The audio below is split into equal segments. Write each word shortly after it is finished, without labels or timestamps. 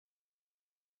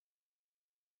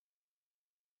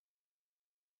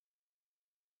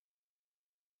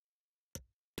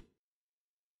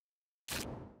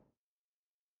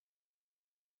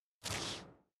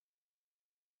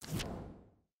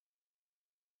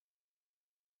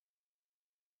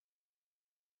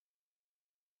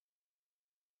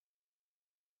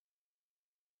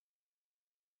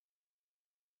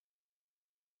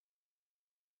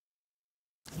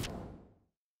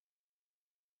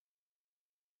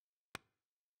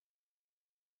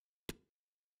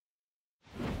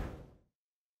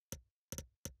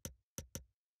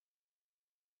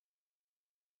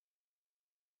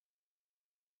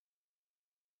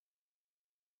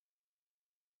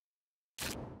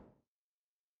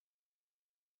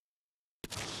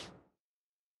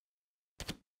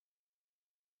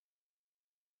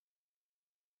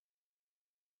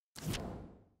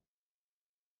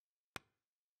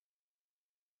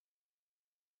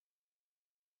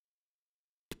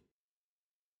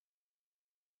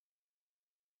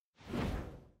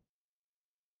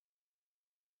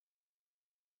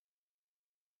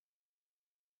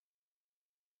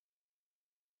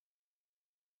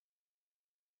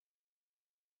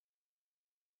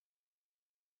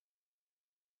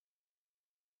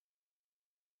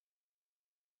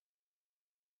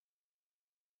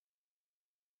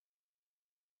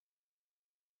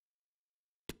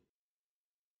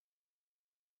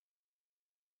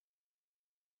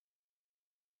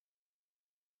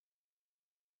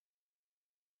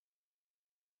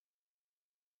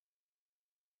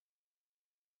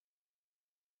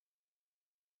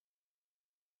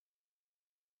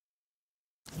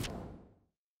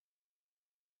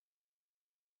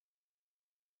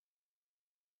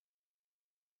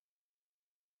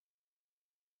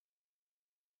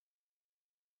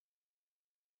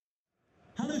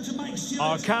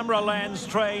Our camera lens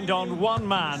trained on one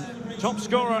man. Top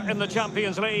scorer in the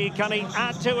Champions League. Can he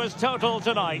add to his total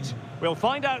tonight? We'll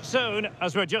find out soon,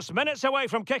 as we're just minutes away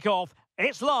from kickoff.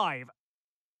 It's live.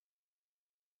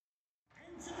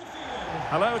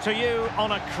 Hello to you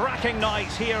on a cracking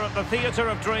night here at the Theatre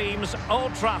of Dreams,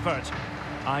 Old Trafford.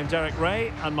 I'm Derek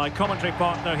Ray, and my commentary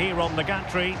partner here on the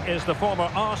gantry is the former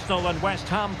Arsenal and West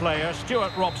Ham player,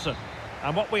 Stuart Robson.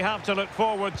 And what we have to look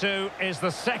forward to is the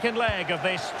second leg of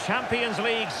this Champions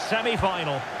League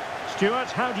semi-final. Stuart,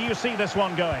 how do you see this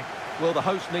one going? Well, the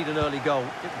hosts need an early goal.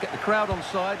 It will get the crowd on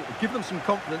side, it will give them some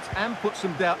confidence and put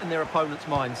some doubt in their opponent's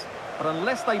minds. But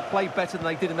unless they play better than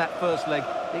they did in that first leg,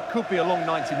 it could be a long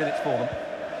 90 minutes for them.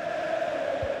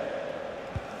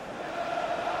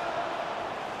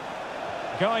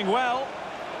 Going well.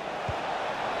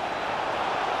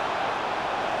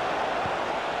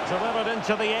 Delivered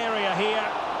into the area here.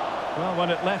 Well, when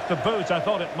it left the boot, I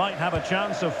thought it might have a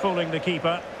chance of fooling the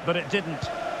keeper, but it didn't.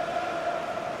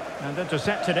 And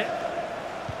intercepted it.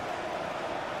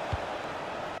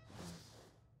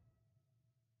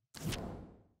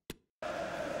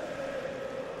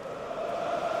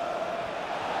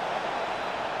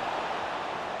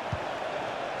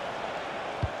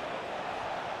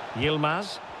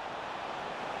 Yilmaz.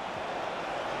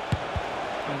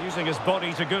 And using his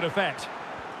body to good effect.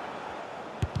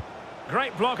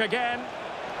 Great block again.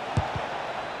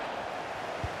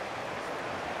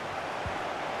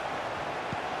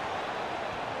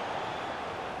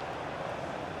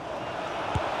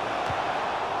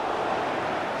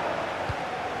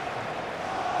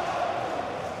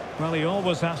 Well, he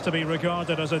always has to be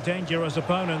regarded as a dangerous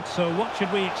opponent, so what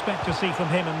should we expect to see from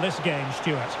him in this game,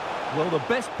 Stuart? Well, the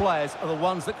best players are the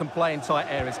ones that can play in tight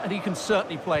areas, and he can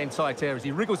certainly play in tight areas.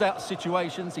 He wriggles out of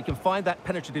situations, he can find that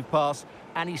penetrative pass,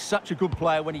 and he's such a good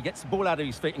player when he gets the ball out of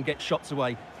his feet and gets shots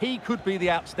away. He could be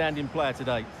the outstanding player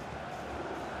today.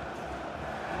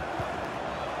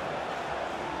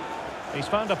 He's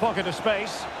found a pocket of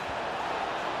space.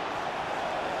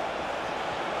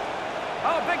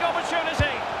 Oh, big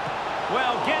opportunity!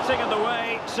 Well, getting in the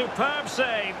way, superb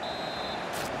save.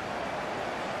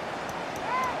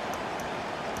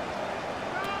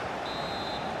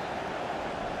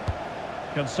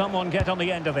 Can someone get on the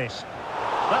end of this?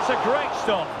 That's a great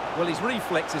stop. Well, his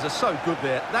reflexes are so good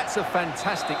there. That's a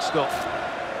fantastic stop.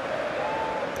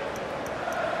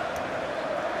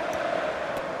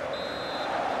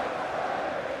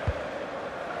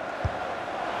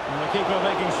 And the keeper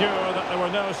making sure that there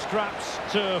were no scraps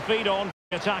to feed on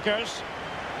the attackers.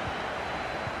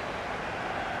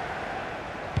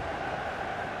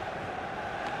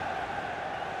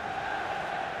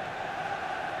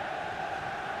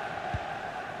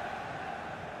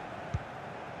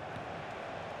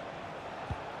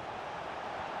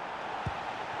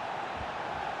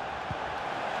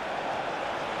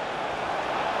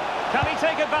 Can he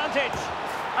take advantage?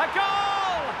 A goal!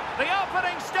 The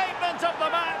opening statement of the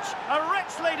match. A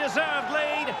richly deserved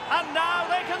lead, and now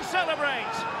they can celebrate.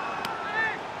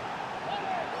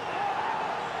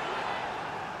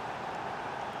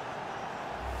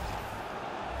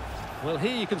 Well,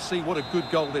 here you can see what a good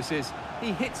goal this is.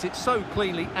 He hits it so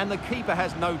cleanly, and the keeper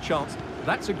has no chance.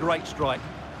 That's a great strike.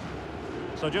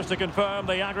 So just to confirm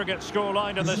the aggregate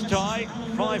scoreline in this tie,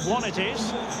 5-1 it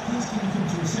is.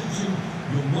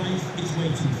 Your wife is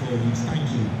waiting for you.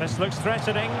 Thank you. This looks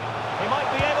threatening. He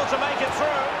might be able to make it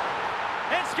through.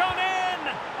 It's gone in!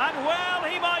 And well,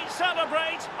 he might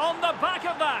celebrate on the back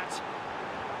of that.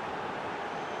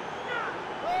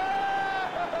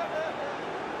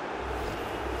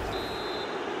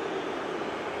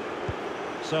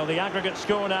 So the aggregate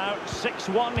score now,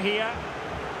 6-1 here.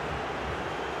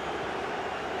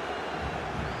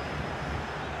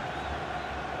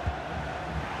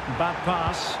 Bad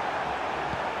pass.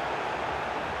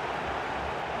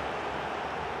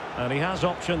 And he has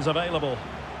options available.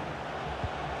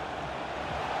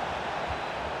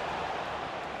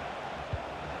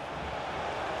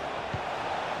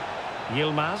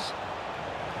 Yilmaz.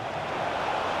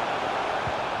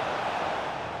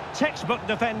 Textbook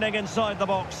defending inside the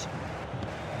box.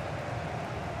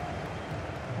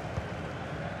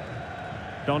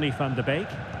 Donny van de Beek.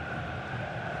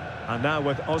 And now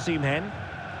with Osimhen.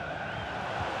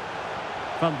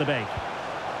 Van de Beek.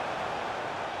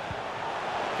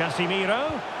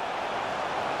 Casemiro.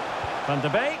 Van de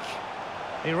Beek.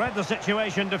 He read the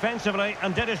situation defensively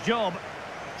and did his job.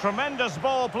 Tremendous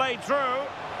ball played through.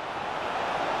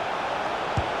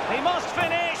 He must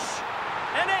finish.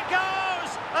 In it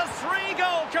goes. A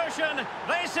 3-goal cushion.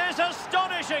 This is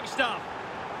astonishing stuff.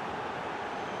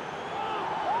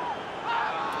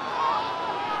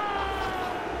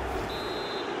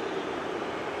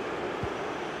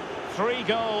 3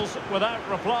 goals without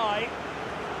reply.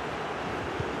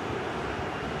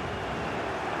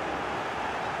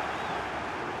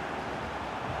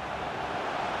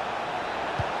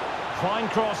 Fine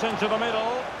cross into the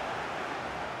middle.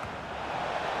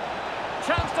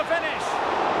 Chance to finish.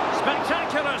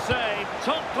 Spectacular save.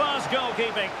 Top-class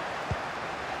goalkeeping.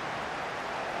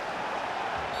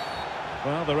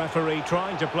 Well, the referee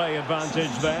trying to play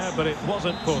advantage there, but it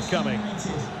wasn't forthcoming.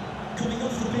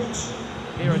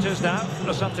 Here it is now,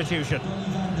 the substitution.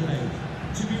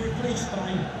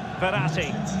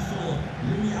 Verratti.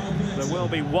 There will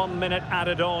be 1 minute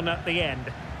added on at the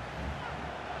end.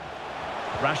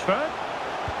 Rashford.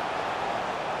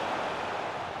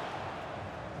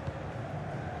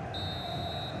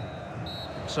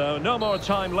 So no more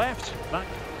time left.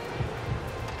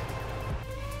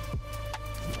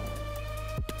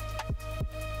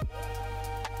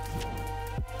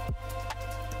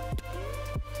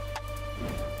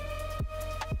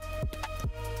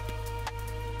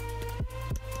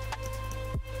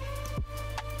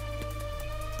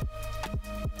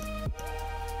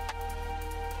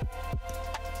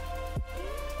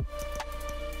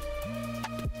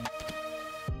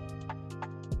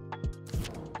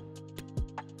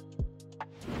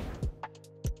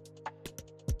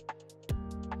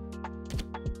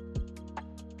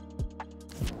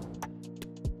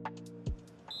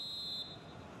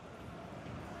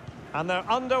 And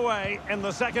they're underway in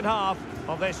the second half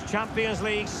of this Champions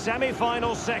League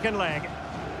semi-final second leg.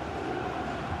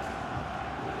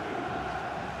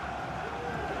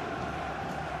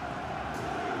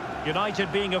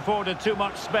 United being afforded too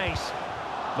much space,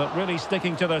 but really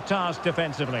sticking to their task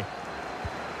defensively.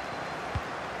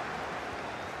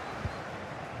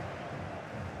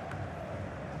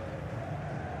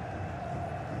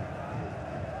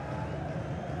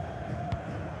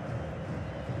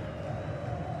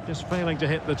 Just failing to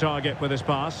hit the target with his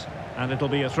pass, and it'll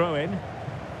be a throw-in.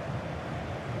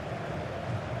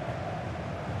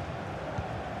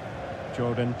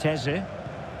 Jordan Teze.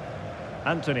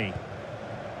 Anthony.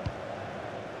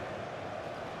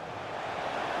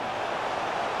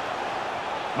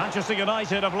 Manchester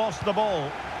United have lost the ball.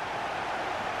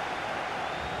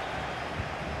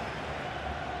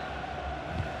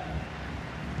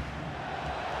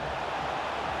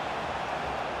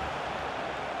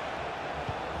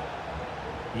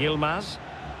 Yilmaz.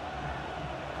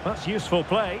 That's useful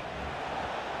play.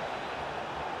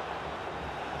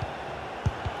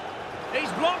 He's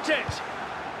blocked it.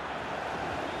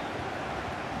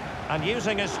 And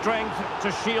using his strength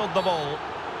to shield the ball.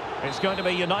 It's going to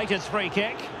be United's free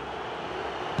kick.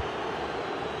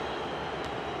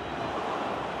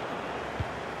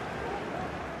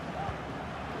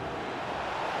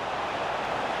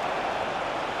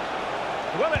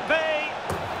 Will it be?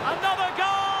 Another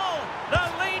goal! The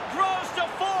lead grows to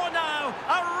 4 now.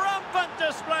 A rampant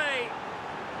display.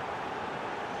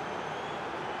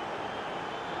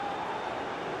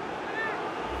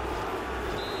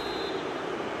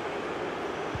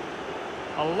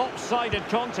 A lopsided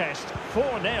contest,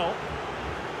 4-0.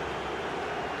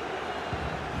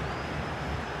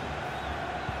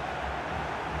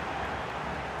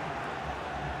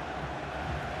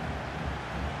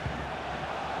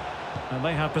 And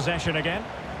they have possession again.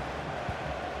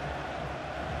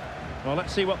 Well,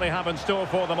 let's see what they have in store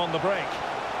for them on the break.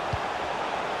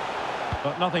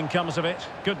 But nothing comes of it.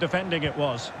 Good defending it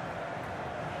was.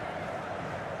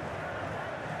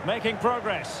 Making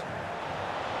progress.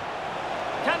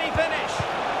 Can he finish?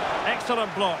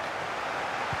 Excellent block.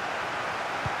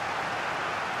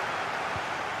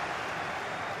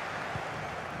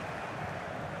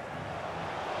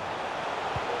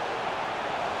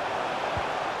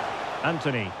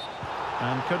 Anthony.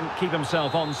 And couldn't keep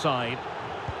himself onside.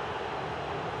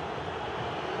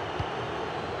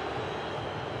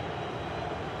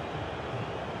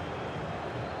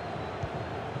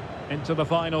 Into the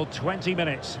final 20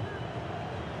 minutes.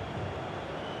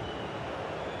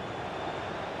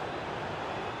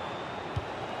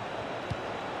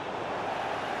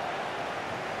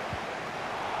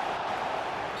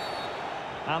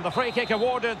 And the free kick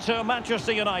awarded to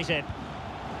Manchester United.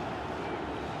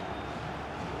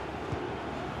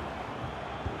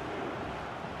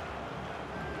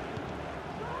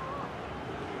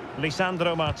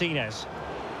 Lisandro Martinez.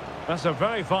 That's a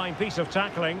very fine piece of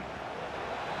tackling.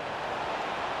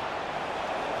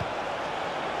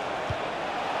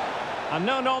 And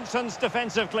no-nonsense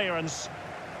defensive clearance.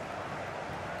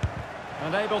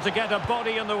 And able to get a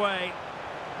body in the way.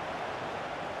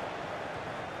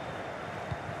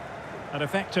 An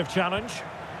effective challenge.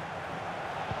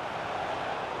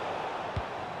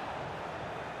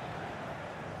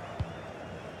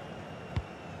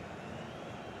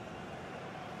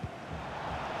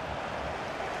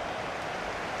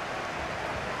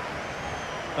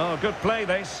 Oh, good play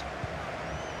this.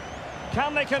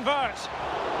 Can they convert?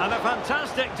 And a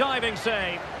fantastic diving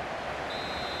save.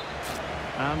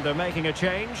 And they're making a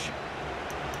change.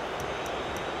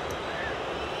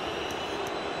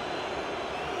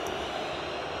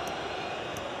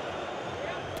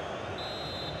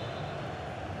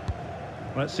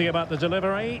 Let's see about the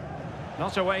delivery.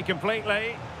 Not away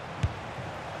completely.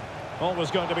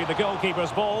 Always going to be the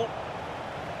goalkeeper's ball.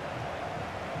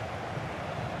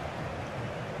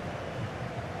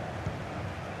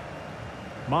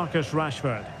 Marcus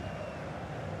Rashford.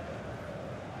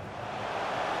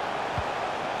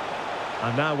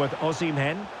 And now with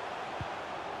Osimhen.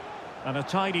 And a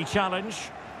tidy challenge.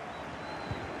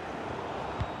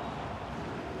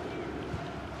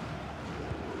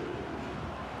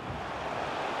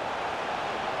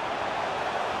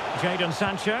 Jadon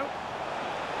Sancho.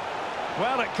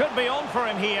 Well, it could be on for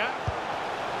him here.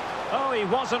 Oh, he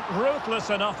wasn't ruthless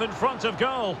enough in front of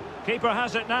goal. Keeper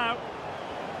has it now.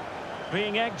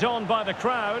 Being egged on by the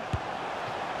crowd.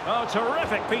 Oh,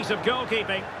 terrific piece of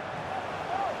goalkeeping.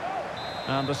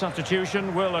 And the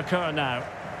substitution will occur now.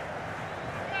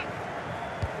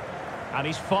 And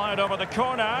he's fired over the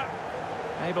corner.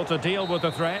 Able to deal with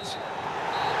the threat.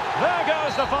 There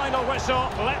goes the final whistle.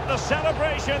 Let the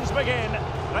celebrations begin.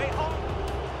 They are...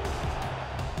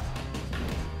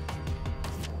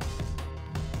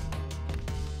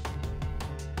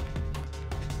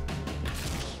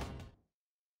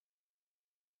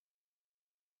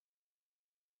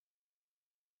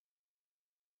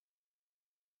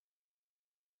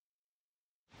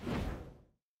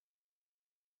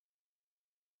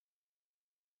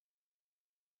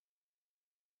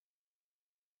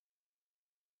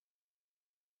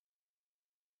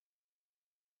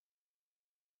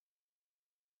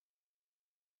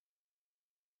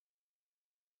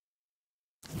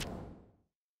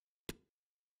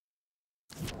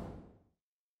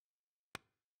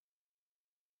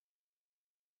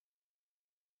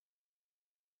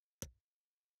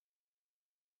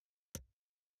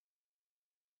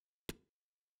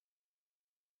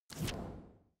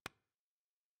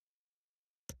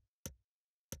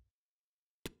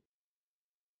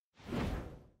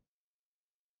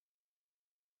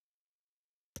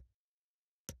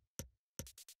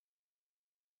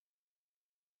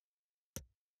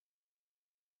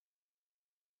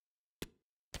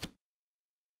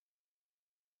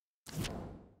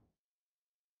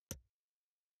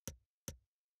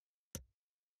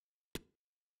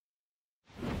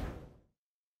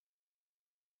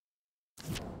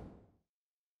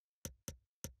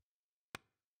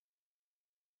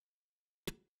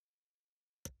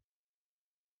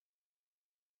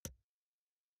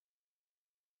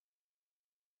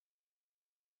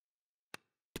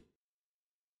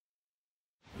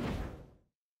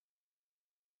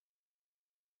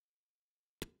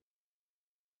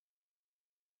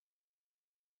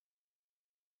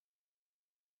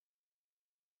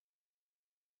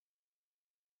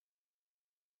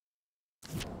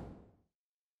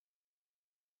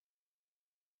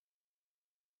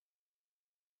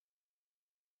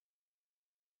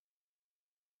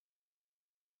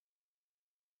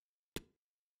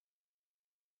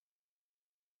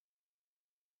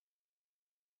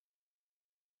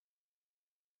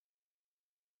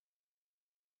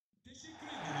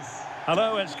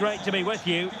 Hello, it's great to be with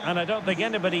you, and I don't think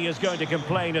anybody is going to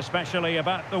complain, especially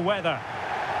about the weather.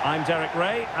 I'm Derek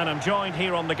Ray, and I'm joined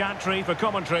here on the gantry for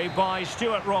commentary by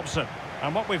Stuart Robson.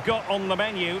 And what we've got on the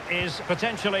menu is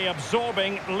potentially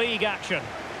absorbing league action.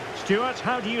 Stuart,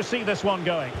 how do you see this one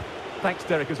going? Thanks,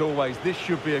 Derek, as always. This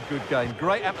should be a good game.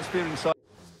 Great atmosphere inside.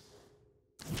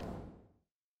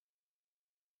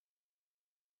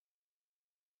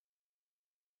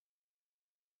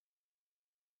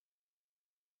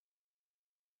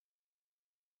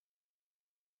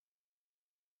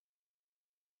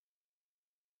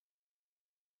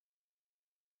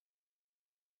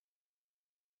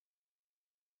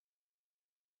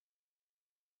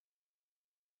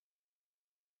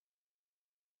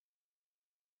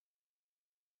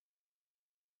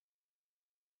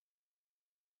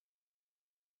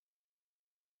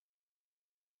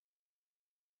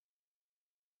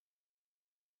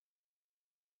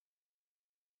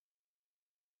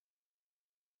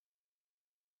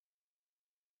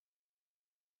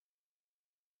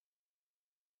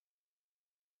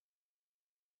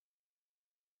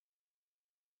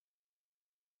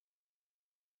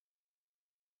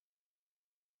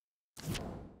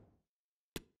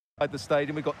 The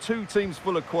stadium. We've got two teams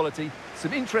full of quality,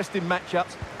 some interesting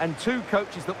matchups, and two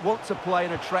coaches that want to play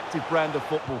an attractive brand of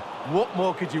football. What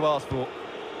more could you ask for?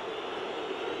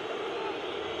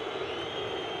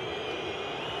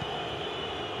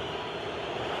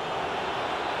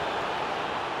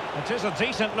 It is a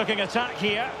decent-looking attack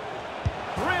here.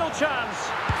 Real chance.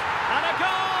 And a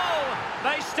goal!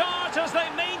 They start as they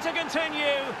mean to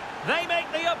continue. They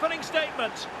make the opening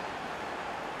statement.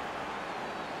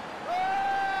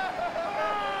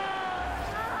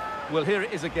 Well, here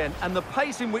it is again, and the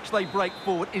pace in which they break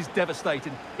forward is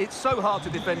devastating. It's so hard to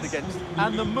defend against,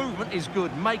 and the movement is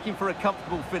good, making for a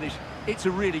comfortable finish. It's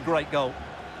a really great goal.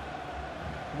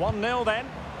 1-0 then.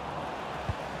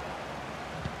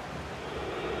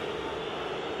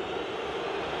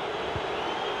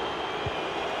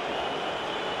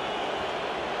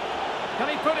 Can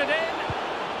he put it in?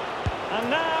 And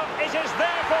now it is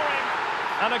there for him.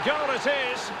 And a goal it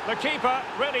is. The keeper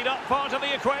really not part of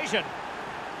the equation.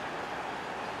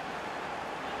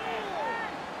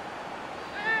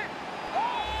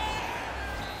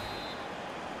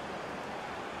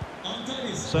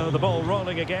 So the ball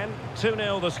rolling again.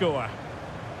 2-0 the score.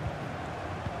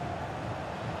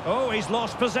 Oh, he's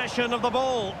lost possession of the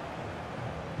ball.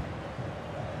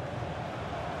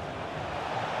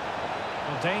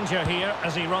 Well, danger here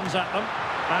as he runs at them.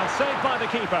 And saved by the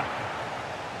keeper.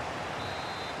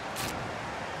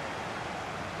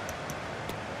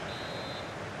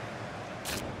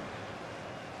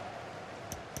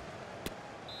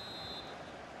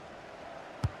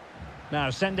 Now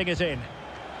sending it in.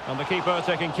 And the keeper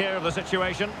taking care of the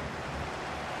situation.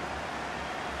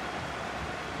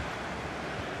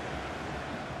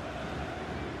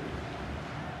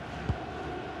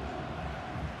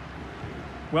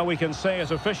 Well, we can say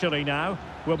it officially now.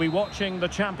 We'll be watching the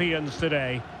champions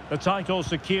today. The title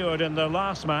secured in their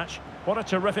last match. What a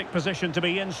terrific position to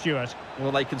be in, Stuart.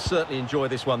 Well, they can certainly enjoy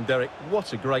this one, Derek.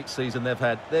 What a great season they've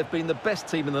had. They've been the best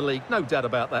team in the league. No doubt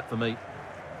about that for me.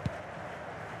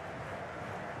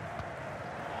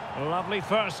 Lovely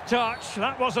first touch.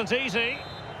 That wasn't easy.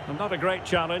 And not a great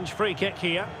challenge. Free kick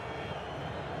here.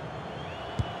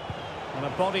 And a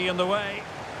body in the way.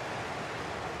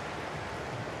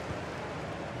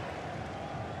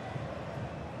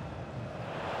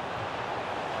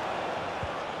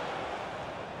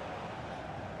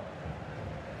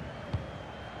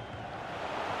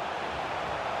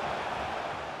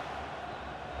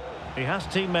 He has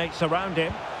teammates around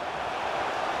him.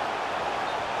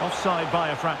 Offside by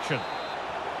a fraction.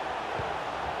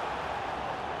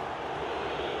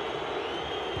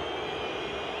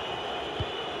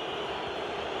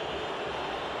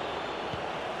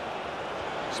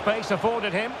 Space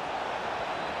afforded him.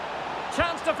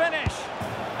 Chance to finish.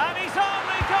 And he's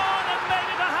only gone and made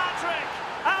it a hat-trick.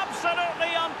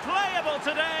 Absolutely unplayable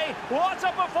today. What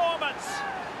a performance.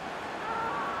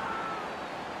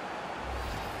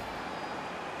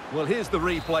 Well, here's the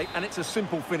replay, and it's a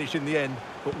simple finish in the end.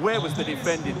 But where was the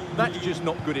defending? That's just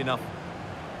not good enough.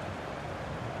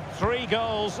 3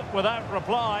 goals without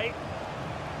reply.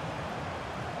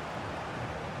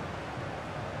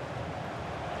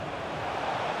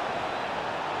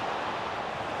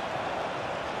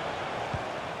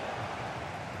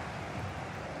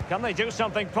 Can they do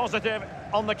something positive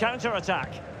on the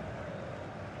counter-attack?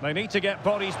 They need to get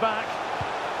bodies back.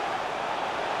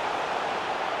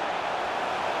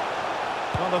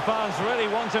 Well, the fans really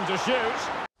want him to shoot.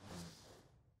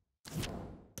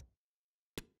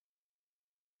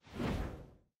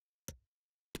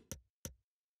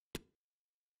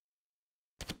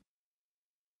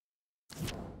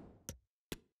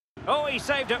 Oh, he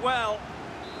saved it well.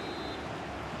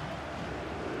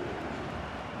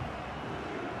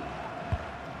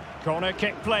 Corner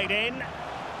kick played in.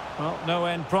 Well, no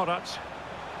end product.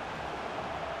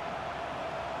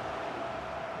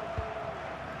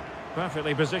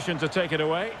 Perfectly positioned to take it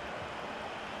away.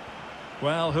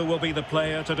 Well, who will be the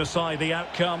player to decide the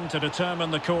outcome, to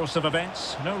determine the course of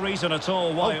events? No reason at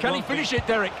all why can he finish it,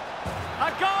 Derek?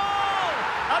 A goal!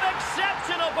 An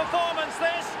exceptional performance,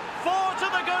 this. 4 to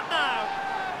the good now.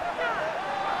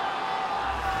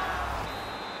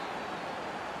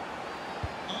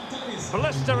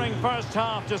 Blistering first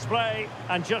half display,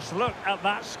 and just look at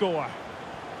that score.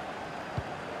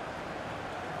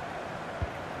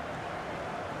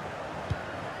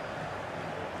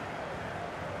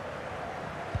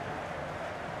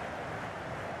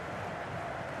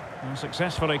 And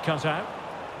successfully cut out.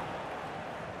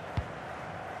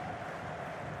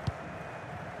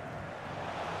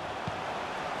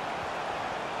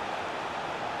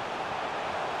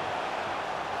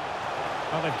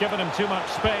 Well, they've given him too much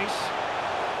space.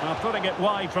 Well, putting it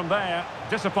wide from there,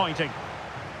 disappointing.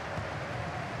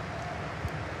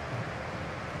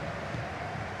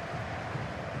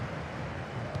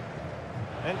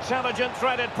 Intelligent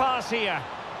threaded pass here.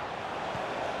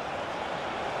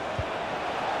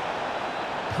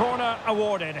 Corner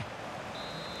awarded.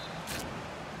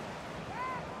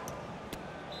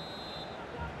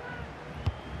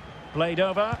 Played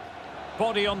over.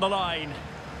 Body on the line.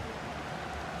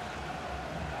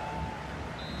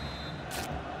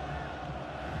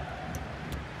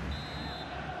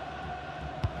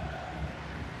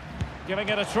 Giving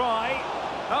it a try.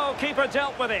 Oh, keeper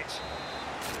dealt with it.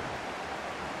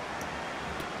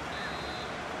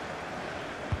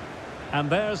 And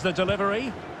there's the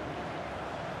delivery.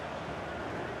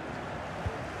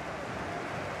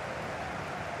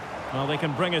 Well, they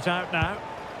can bring it out now.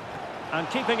 And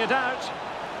keeping it out.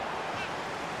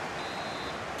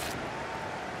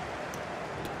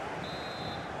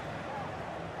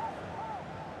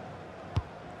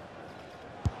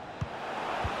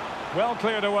 Well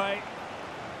cleared away.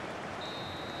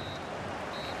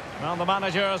 Well, the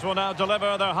managers will now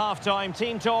deliver their half-time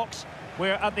team talks.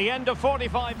 We're at the end of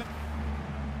 45 minutes.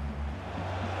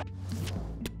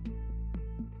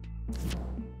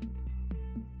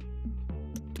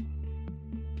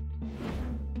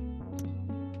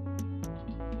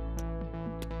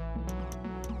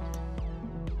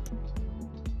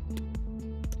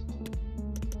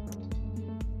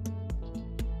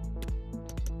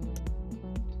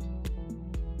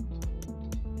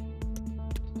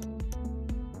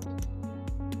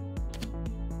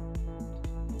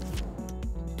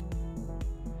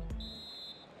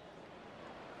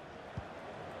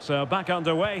 So back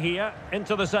underway here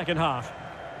into the second half.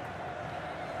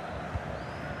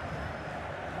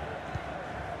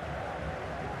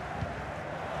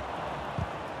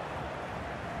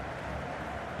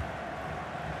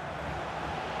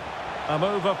 A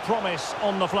move of promise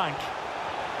on the flank.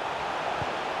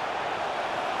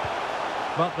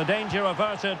 But the danger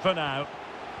averted for now.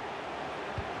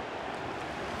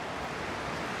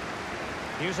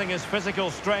 Using his physical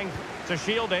strength to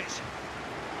shield it.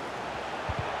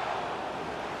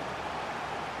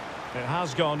 It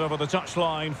has gone over the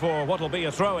touchline for what will be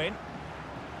a throw-in.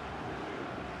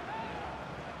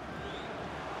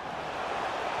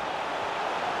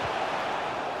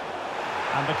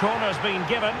 And the corner's been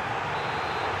given.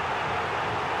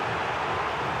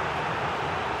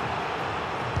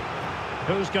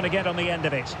 Who's going to get on the end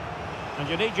of it? And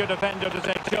you need your defender to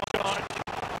take charge.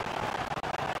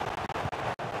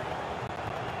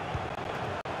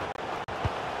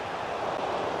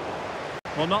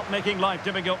 Well, not making life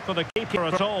difficult for the keeper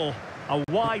at all. A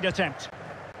wide attempt.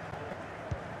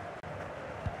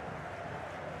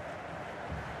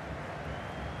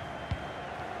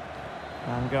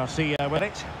 And Garcia with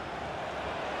it.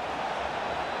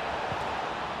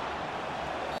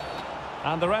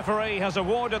 And the referee has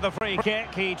awarded the free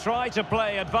kick. He tried to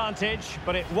play advantage,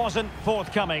 but it wasn't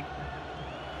forthcoming.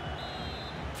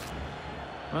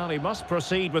 Well, he must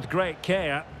proceed with great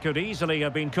care. Could easily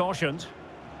have been cautioned.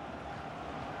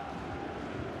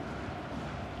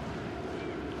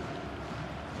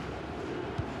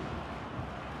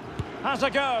 Has a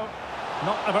go.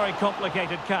 Not a very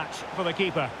complicated catch for the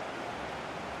keeper.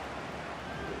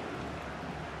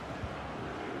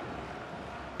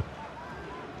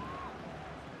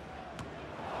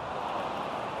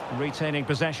 Retaining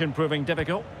possession proving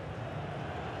difficult.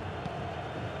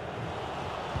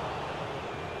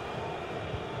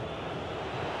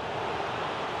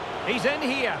 He's in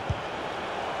here.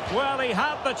 Well, he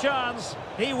had the chance.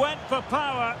 He went for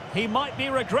power. He might be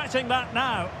regretting that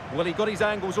now. Well, he got his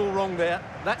angles all wrong there.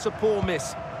 That's a poor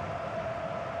miss.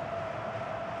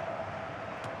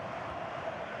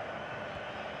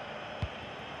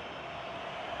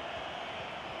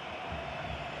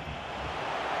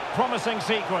 Promising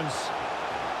sequence.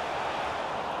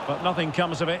 But nothing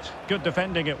comes of it. Good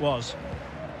defending it was.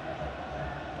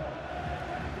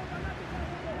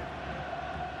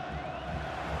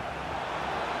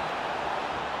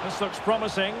 This looks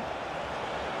promising.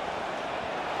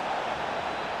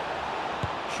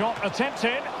 Shot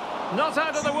attempted. Not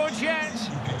out of the woods yet.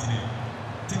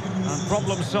 And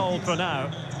problem solved for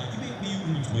now.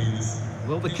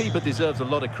 Well, the keeper deserves a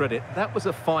lot of credit. That was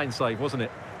a fine save, wasn't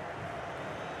it?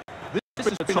 This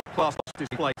is a top-class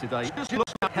display today. Just look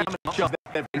at how much shots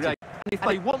every day. And if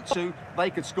they want to, they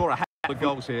could score a handful of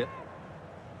goals here.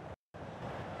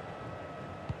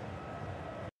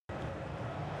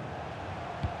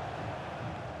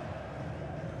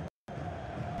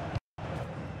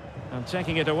 And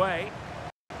taking it away.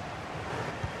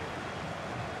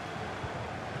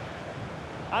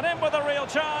 And in with a real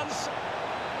chance.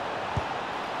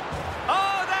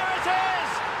 Oh, there it is!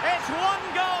 It's one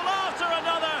goal after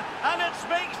another, and it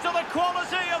speaks to the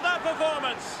quality of their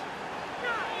performance.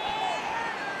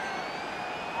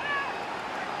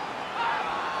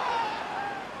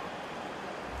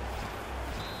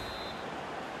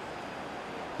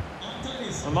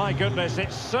 Oh, my goodness,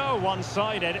 it's so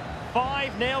one-sided.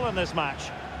 5-0 in this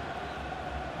match.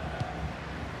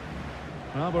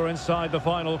 Well, we're inside the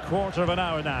final quarter of an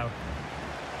hour now.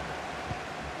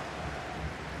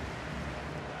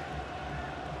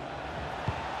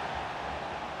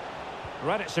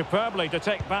 Read it superbly to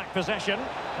take back possession.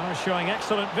 Showing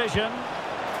excellent vision.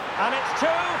 And it's two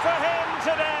for him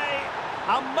today.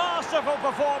 A masterful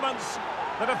performance.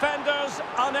 The defenders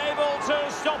unable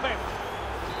to stop him.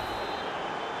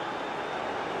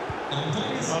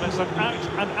 Well, it's an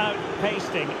out-and-out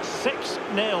pasting.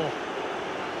 6-0.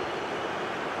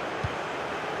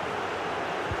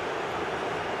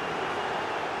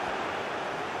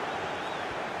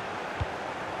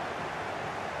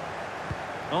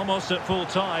 Almost at full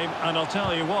time, and I'll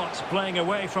tell you what, playing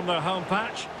away from their home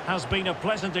patch has been a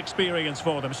pleasant experience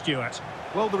for them, Stuart.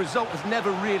 Well, the result has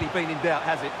never really been in doubt,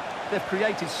 has it? They've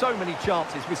created so many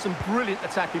chances with some brilliant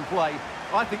attacking play.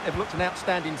 I think they've looked an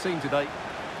outstanding team today.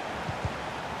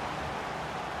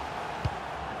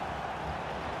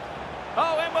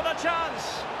 Oh, in with a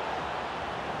chance!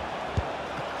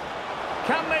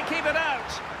 Can they keep it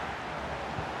out?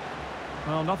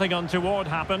 Well, nothing untoward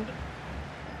happened.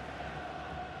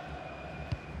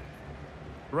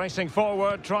 Racing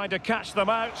forward, trying to catch them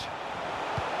out.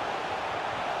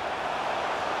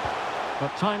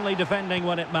 But timely defending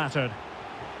when it mattered.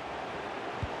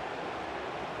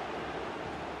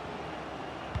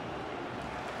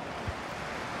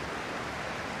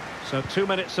 So 2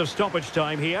 minutes of stoppage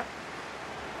time here.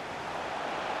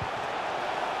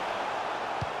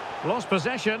 Lost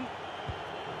possession.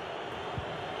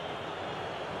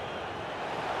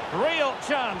 Real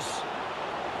chance.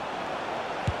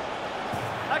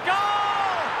 A goal!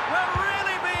 We're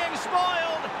really being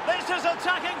spoiled. This is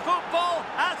attacking football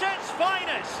at its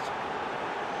finest.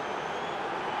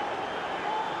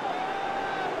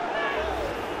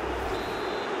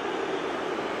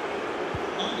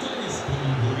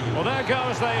 Well, there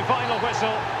goes the final whistle,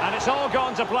 and it's all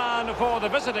gone to plan for the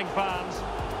visiting fans.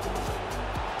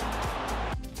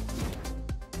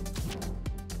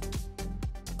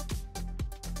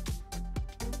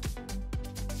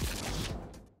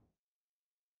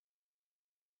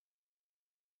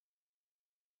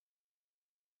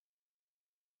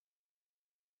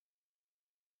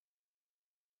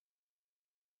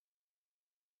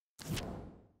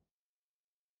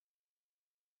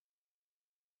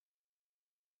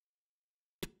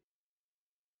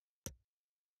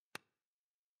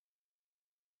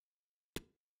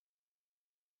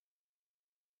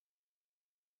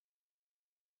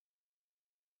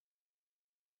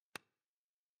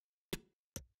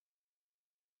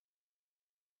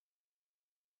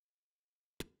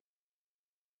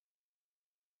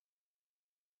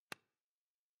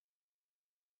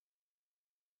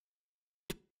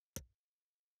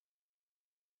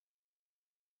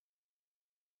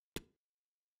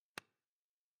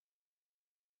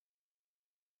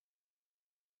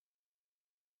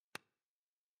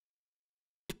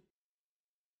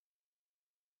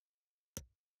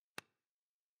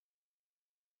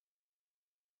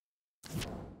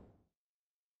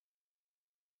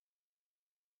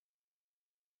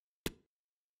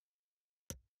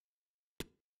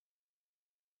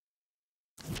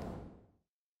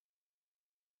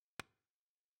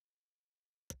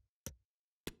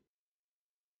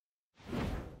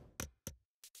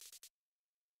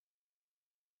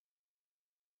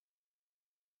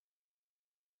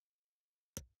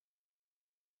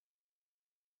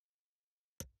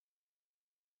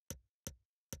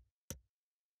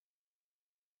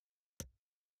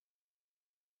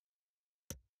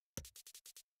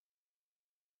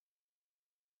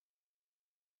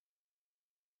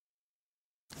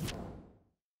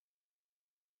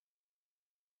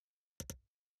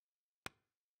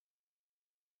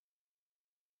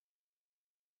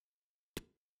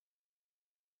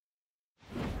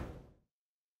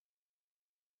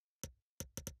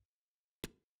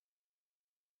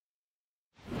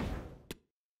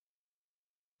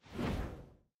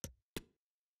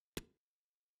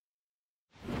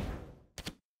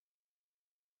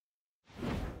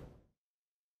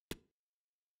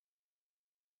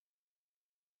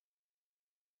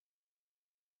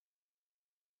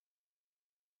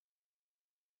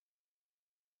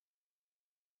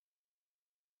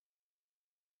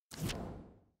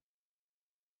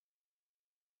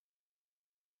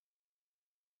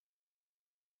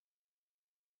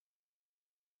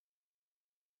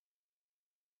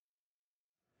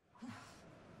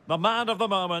 The man of the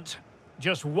moment.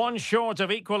 Just one short of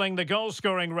equaling the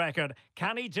goal-scoring record.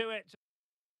 Can he do it?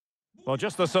 Well,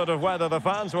 just the sort of weather the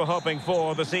fans were hoping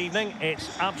for this evening.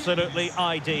 It's absolutely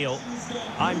ideal.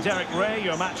 I'm Derek Ray,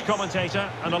 your match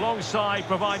commentator, and alongside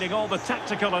providing all the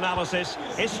tactical analysis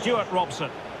is Stuart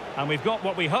Robson. And we've got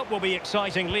what we hope will be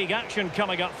exciting league action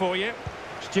coming up for you.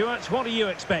 Stuart, what are you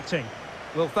expecting?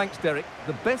 Well, thanks, Derek.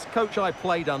 The best coach I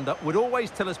played under would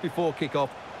always tell us before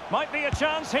kick-off. Might be a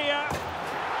chance here.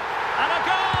 And a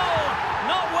goal!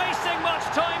 Not wasting much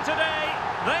time today.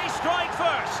 They strike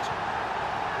first.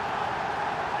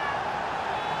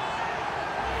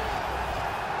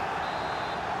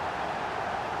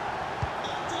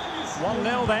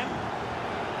 1-0 then.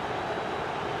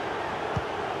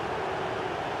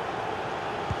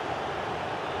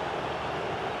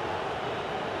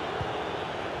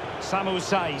 Samu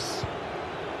Saiz.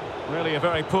 Really a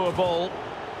very poor ball.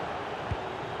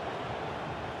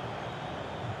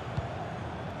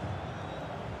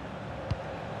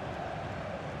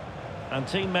 And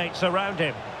teammates around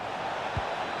him.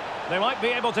 They might be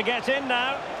able to get in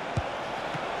now.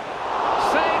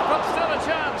 Save, but still a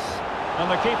chance. And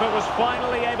the keeper was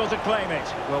finally able to claim it.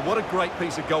 Well, what a great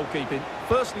piece of goalkeeping.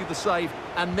 Firstly the save,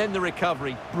 and then the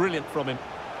recovery. Brilliant from him.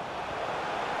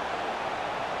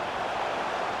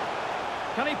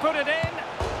 Can he put it in?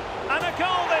 And a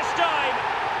goal this time.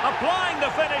 Applying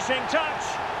the finishing touch.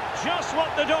 Just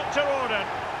what the doctor ordered.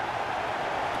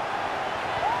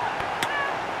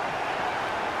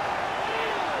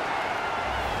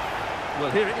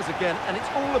 Well, here it is again, and it's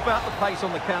all about the pace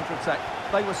on the counter-attack.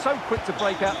 They were so quick to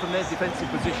break out from their defensive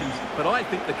positions, but I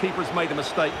think the keeper has made a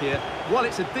mistake here. While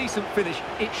it's a decent finish,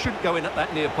 it shouldn't go in at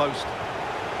that near post.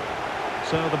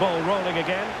 So the ball rolling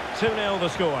again. 2-0 the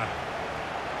score.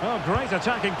 Oh, great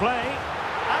attacking play.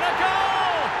 And a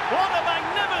goal! What a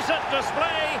magnificent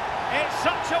display. It's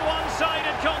such a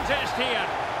one-sided contest here.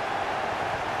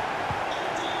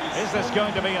 Is this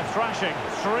going to be a thrashing?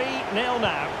 3-0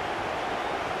 now.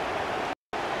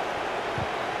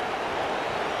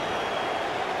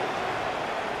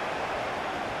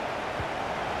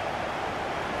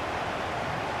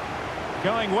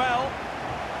 Going well.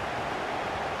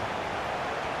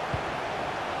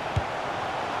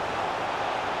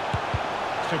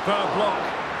 Superb block.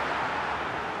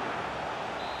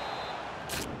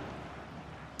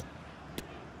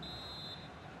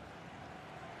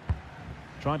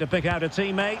 Trying to pick out a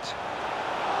teammate.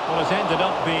 Well, it's ended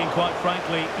up being, quite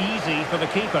frankly, easy for the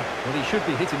keeper. Well, he should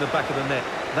be hitting the back of the net.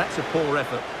 That's a poor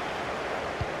effort.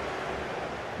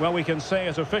 Well, we can say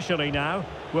it officially now.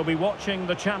 We'll be watching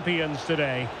the champions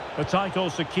today. The title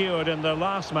secured in their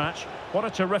last match. What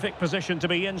a terrific position to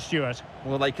be in, Stuart.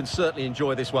 Well, they can certainly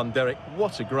enjoy this one, Derek.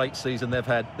 What a great season they've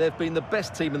had. They've been the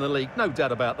best team in the league. No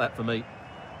doubt about that for me.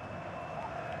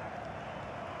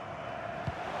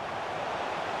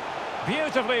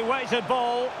 Beautifully weighted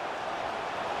ball.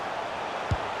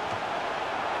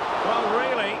 Well,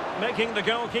 really, making the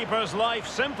goalkeeper's life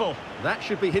simple. That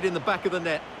should be hitting the back of the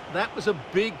net. That was a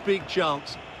big, big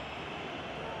chance.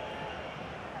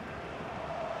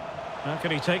 How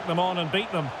can he take them on and beat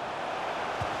them?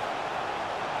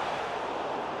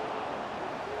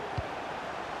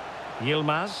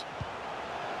 Yilmaz.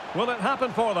 Will it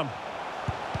happen for them?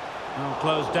 Oh,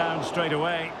 closed down straight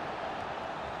away.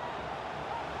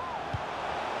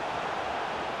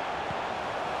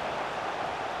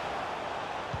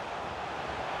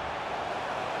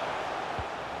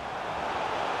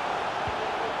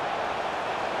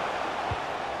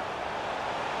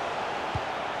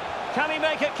 Can he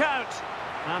make it count?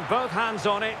 And both hands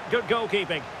on it. Good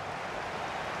goalkeeping.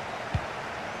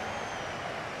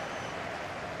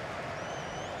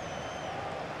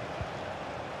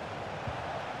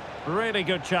 Really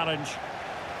good challenge.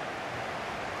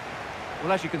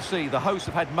 Well, as you can see, the hosts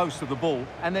have had most of the ball,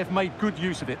 and they've made good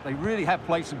use of it. They really have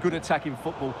played some good attacking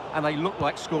football, and they look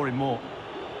like scoring more.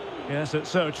 Yes, it's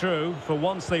so true. For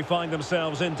once they find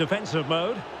themselves in defensive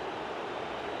mode.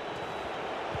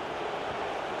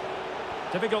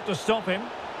 Difficult to stop him.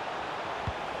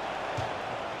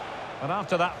 But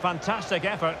after that fantastic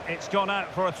effort, it's gone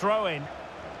out for a throw-in.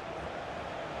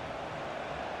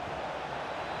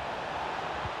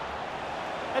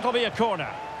 It'll be a corner.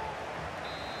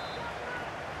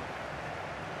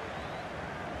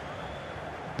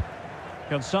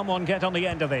 Can someone get on the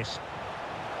end of this?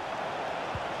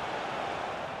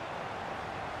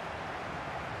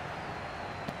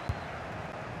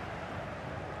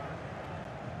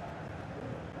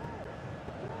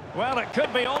 Well, it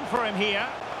could be on for him here.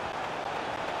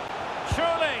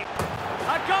 Surely.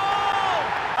 A goal!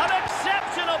 An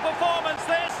exceptional performance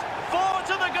this. 4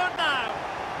 to the good now.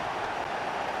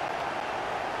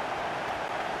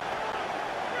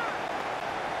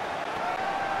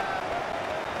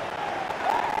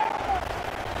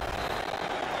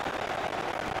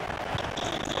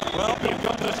 Well, you've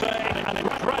got to say, an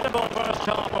incredible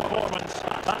first-half performance.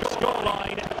 That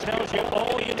scoreline tells you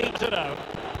all you need to know.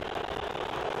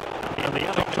 And the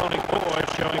electronic board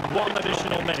showing 1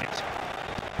 additional minute.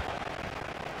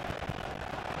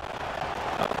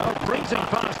 Oh, breezing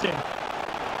past him.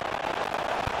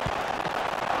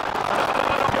 Another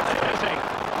opportunity.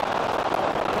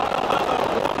 Another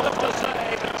wonderful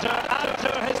save and add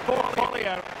to his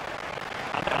portfolio.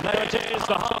 And there it is,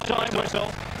 the half-time whistle.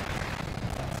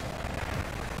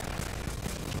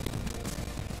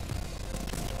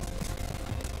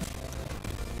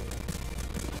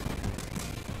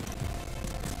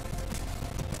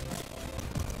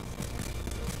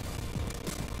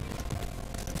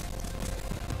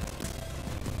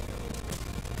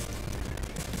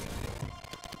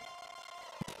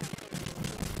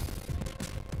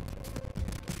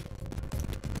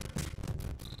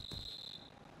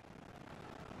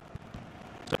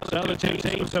 So the two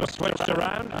teams have switched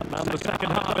around and the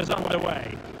second half is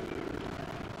underway.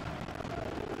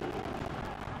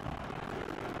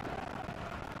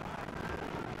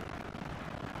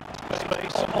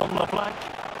 Space on the flank.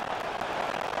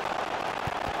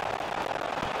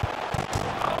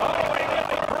 Oh, he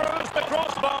really bruised the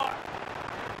crossbar.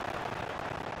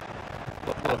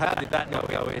 Well, how did that not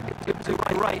go in? It was a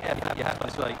great effort, you have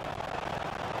to say.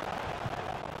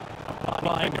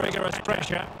 Applying rigorous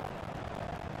pressure.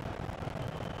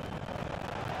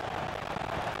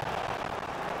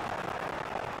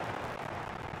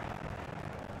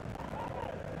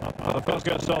 Well, the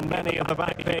focus on many of the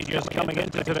back pages coming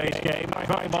into today's game,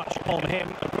 very much on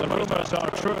him. The rumours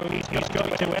are true. He's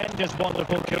going to end his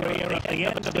wonderful career at the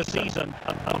end of the season.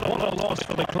 And what a loss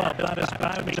for the club that is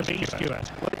bound to be,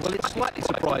 Stuart. Well, it's slightly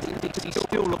surprising because he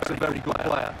still looks a very good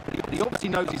player. But he obviously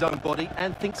knows his own body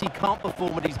and thinks he can't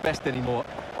perform at his best anymore.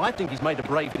 I think he's made a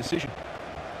brave decision.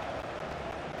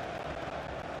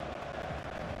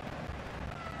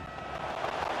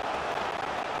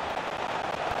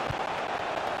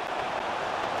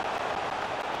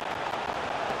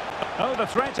 Oh, the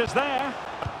threat is there.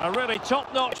 A really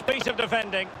top-notch piece of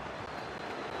defending.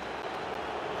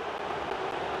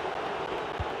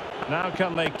 Now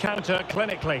can they counter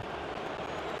clinically?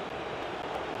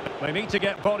 They need to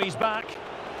get bodies back.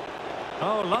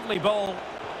 Oh, lovely ball.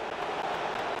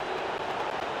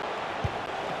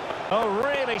 Oh,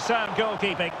 really sound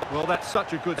goalkeeping. Well, that's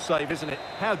such a good save, isn't it?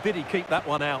 How did he keep that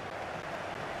one out?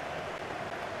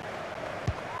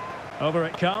 Over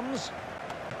it comes.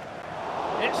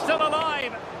 It's still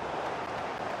alive.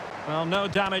 Well, no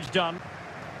damage done.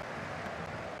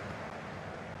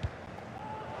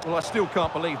 Well, I still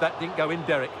can't believe that didn't go in,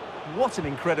 Derek. What an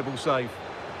incredible save.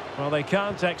 Well, they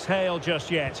can't exhale just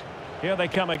yet. Here they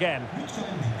come again.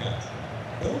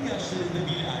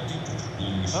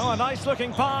 Oh, a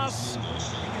nice-looking pass.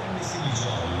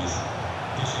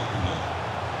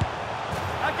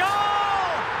 A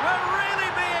goal! We're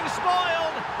really being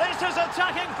spoiled. This is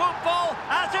attacking football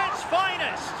at its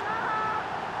finest.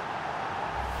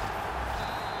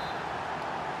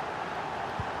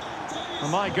 Oh,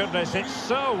 my goodness, it's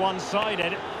so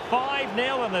one-sided.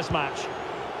 5-0 in this match.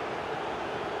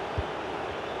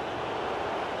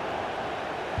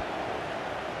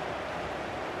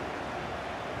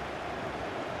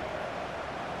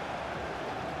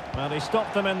 Well, he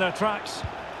stopped them in their tracks.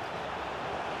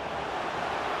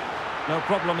 No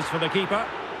problems for the keeper.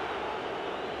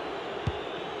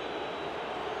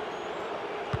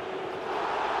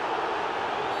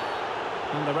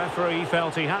 And the referee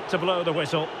felt he had to blow the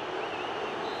whistle.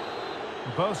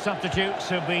 Both substitutes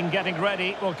who've been getting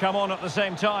ready will come on at the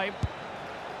same time.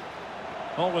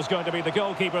 Always going to be the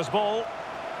goalkeeper's ball.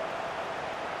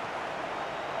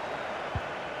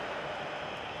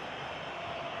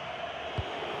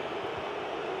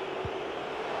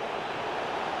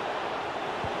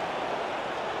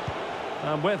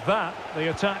 And with that, the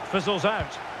attack fizzles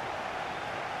out.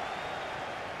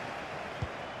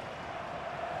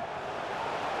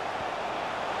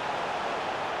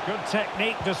 Good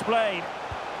technique displayed.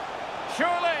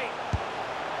 Surely!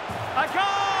 A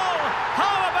goal!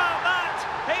 How about that?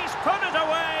 He's put it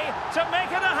away to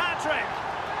make it a hat-trick.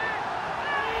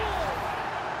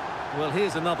 Well,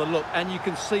 here's another look, and you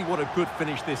can see what a good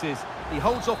finish this is. He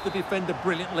holds off the defender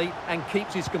brilliantly and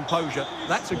keeps his composure.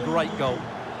 That's a great goal.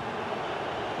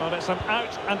 Well, it's an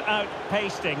out-and-out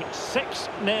pasting.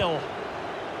 6-0.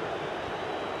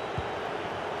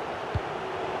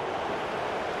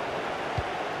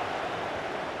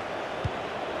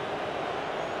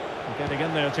 Getting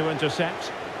in there to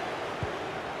intercept.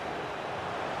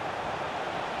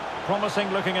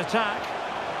 Promising looking attack.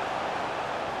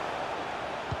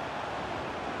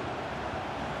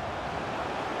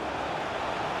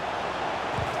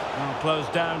 Well,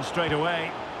 closed down straight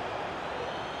away.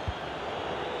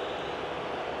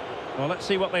 Well, let's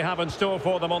see what they have in store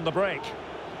for them on the break.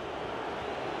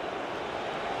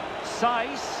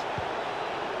 Size.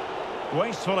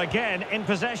 Wasteful again in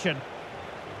possession.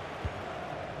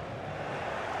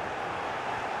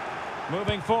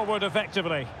 Moving forward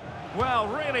effectively. Well,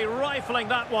 really rifling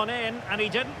that one in, and he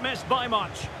didn't miss by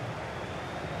much.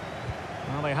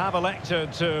 Well, they have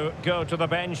elected to go to the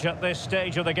bench at this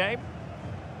stage of the game.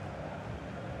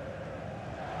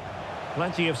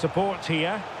 Plenty of support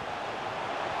here.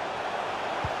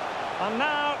 And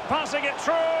now passing it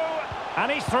through, and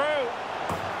he's through.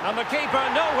 And the keeper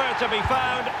nowhere to be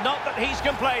found, not that he's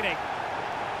complaining.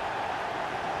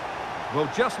 Well,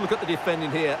 just look at the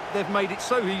defending here. They've made it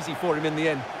so easy for him in the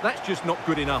end. That's just not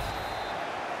good enough.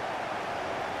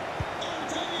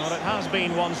 Well, it has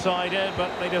been one-sided,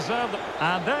 but they deserve it.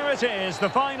 And there it is, the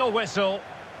final whistle.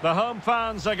 The home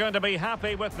fans are going to be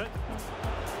happy with it.